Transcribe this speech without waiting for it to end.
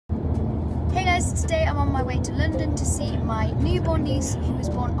guys, today I'm on my way to London to see my newborn niece who was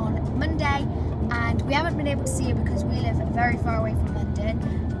born on Monday, and we haven't been able to see her because we live very far away from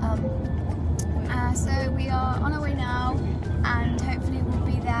London. So we are on our way now, and hopefully we'll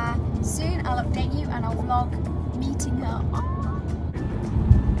be there soon. I'll update you and I'll vlog meeting her.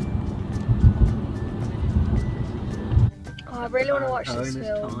 Oh, I really want to watch this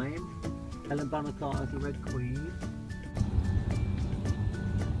film. Time. Helen Bonham Carter's The Red Queen.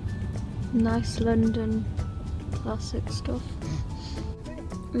 Nice London classic stuff.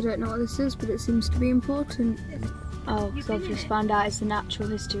 I don't know what this is, but it seems to be important. Oh, because I've just found out it's the Natural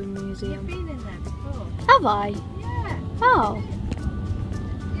History Museum. You've been in there before? Have I? Yeah. Oh.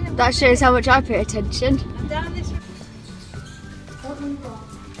 That shows how much I pay attention. And down this road.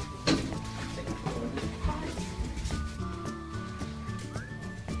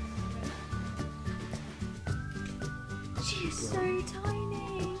 She's so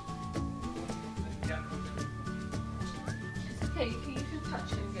tiny. Okay, you can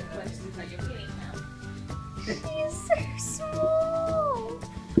touch it and get close to that you're feeling now. She's so small.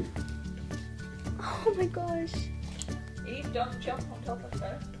 Oh my gosh. Eve, don't jump on top of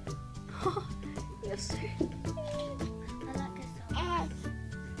her. You're so cute. I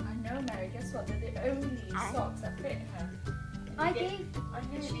know, Mary, guess what? They're the only socks that fit her. I know,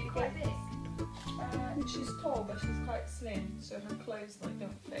 she's quite big. She's tall, but she's quite slim, so her clothes don't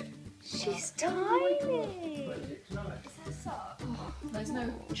fit. She's tiny. Is that sock? Oh, there's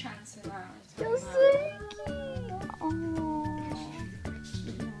no chance in that. You're so cute. Oh.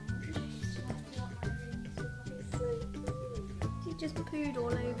 She just pooed all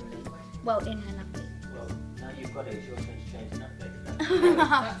over me. Well, in her nappy. Well, now you've got it, it's your turn to change the nappy.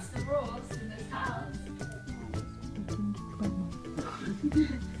 That's the rules in this house.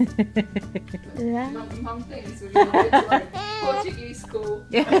 Mum thinks we're going to like Portuguese school.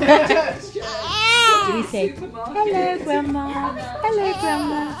 Yeah. What do we say? Hello, Grandma. Hello,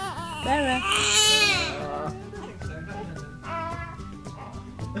 Grandma. Vera.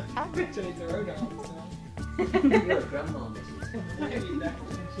 You're a grandma, Mrs.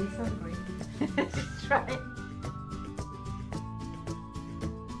 She's hungry. She's trying.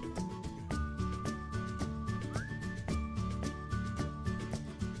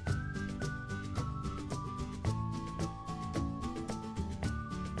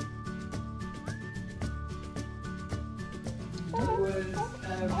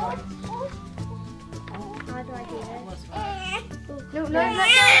 How do I do this? No, Let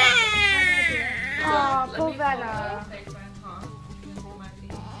poor me Vera. fold the paper in half. You can hold my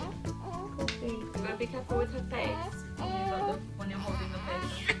feet. You gotta be careful with her face when you're holding the paper.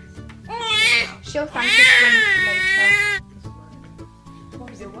 She'll thank us later.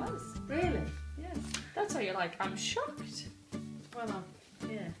 Because it was. Really? Yes. That's why you're like, I'm shocked. Well,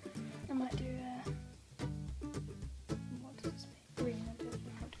 yeah. I might do what does this mean? Green.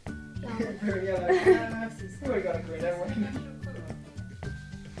 We got a green, haven't we?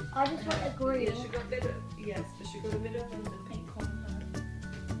 I just want the green. Yeah, she got a bit of, yes, but she got a bit of the pink on her.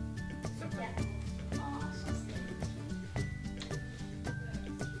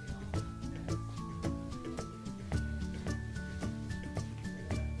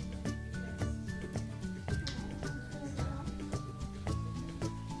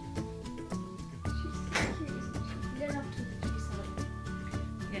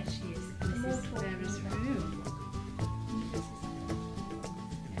 Yes, she is. This is Vera's room.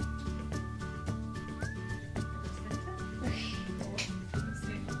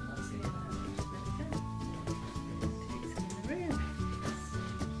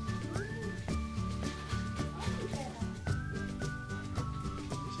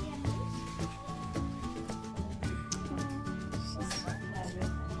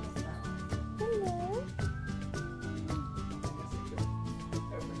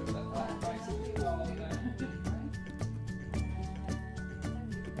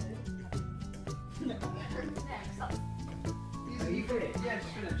 Are you finished? Yeah, it's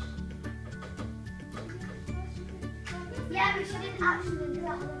finished. Yeah, but she didn't actually do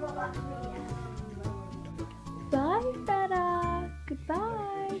that. Bye, Vera.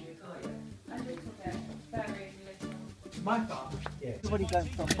 Goodbye. My part? Yeah. Everybody going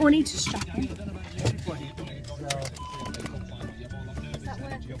from Oh, I need to strap him. everybody. Does that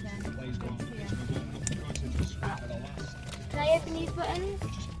work again? Can I open these buttons?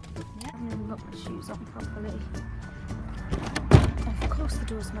 Yeah. I haven't even got my shoes on properly. Of course the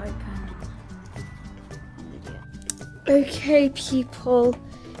door's not open. I'm an idiot. Okay, people.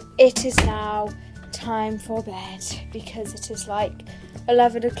 It is now time for bed because it is like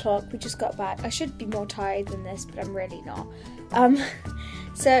 11 o'clock. We just got back. I should be more tired than this, but I'm really not.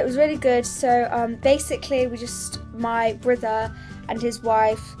 So it was really good. So basically my brother and his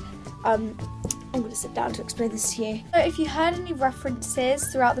wife, I'm going to sit down to explain this to you. So if you heard any references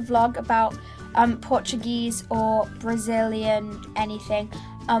throughout the vlog about Portuguese or Brazilian anything,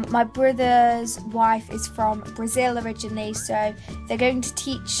 my brother's wife is from Brazil originally, so they're going to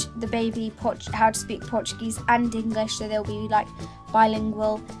teach the baby how to speak Portuguese and English, so they'll be like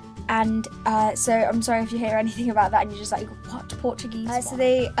bilingual. And so I'm sorry if you hear anything about that and you're just like, what, Portuguese? So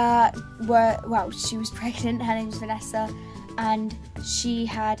they she was pregnant, her name's Vanessa, and she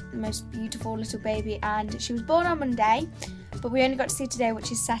had the most beautiful little baby, and she was born on Monday, but we only got to see today,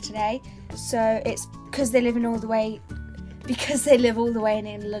 which is Saturday. So it's because they live all the way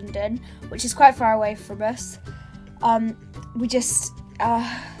in London, which is quite far away from us. We just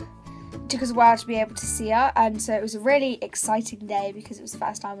it took us a while to be able to see her, and so it was a really exciting day because it was the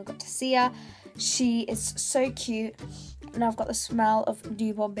first time we got to see her. She is so cute, and I've got the smell of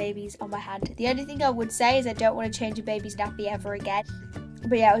newborn babies on my hand. The only thing I would say is I don't want to change a baby's nappy ever again.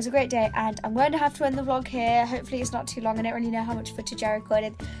 But yeah, it was a great day, and I'm going to have to end the vlog here. Hopefully it's not too long. I don't really know how much footage I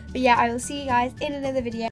recorded. But yeah, I will see you guys in another video.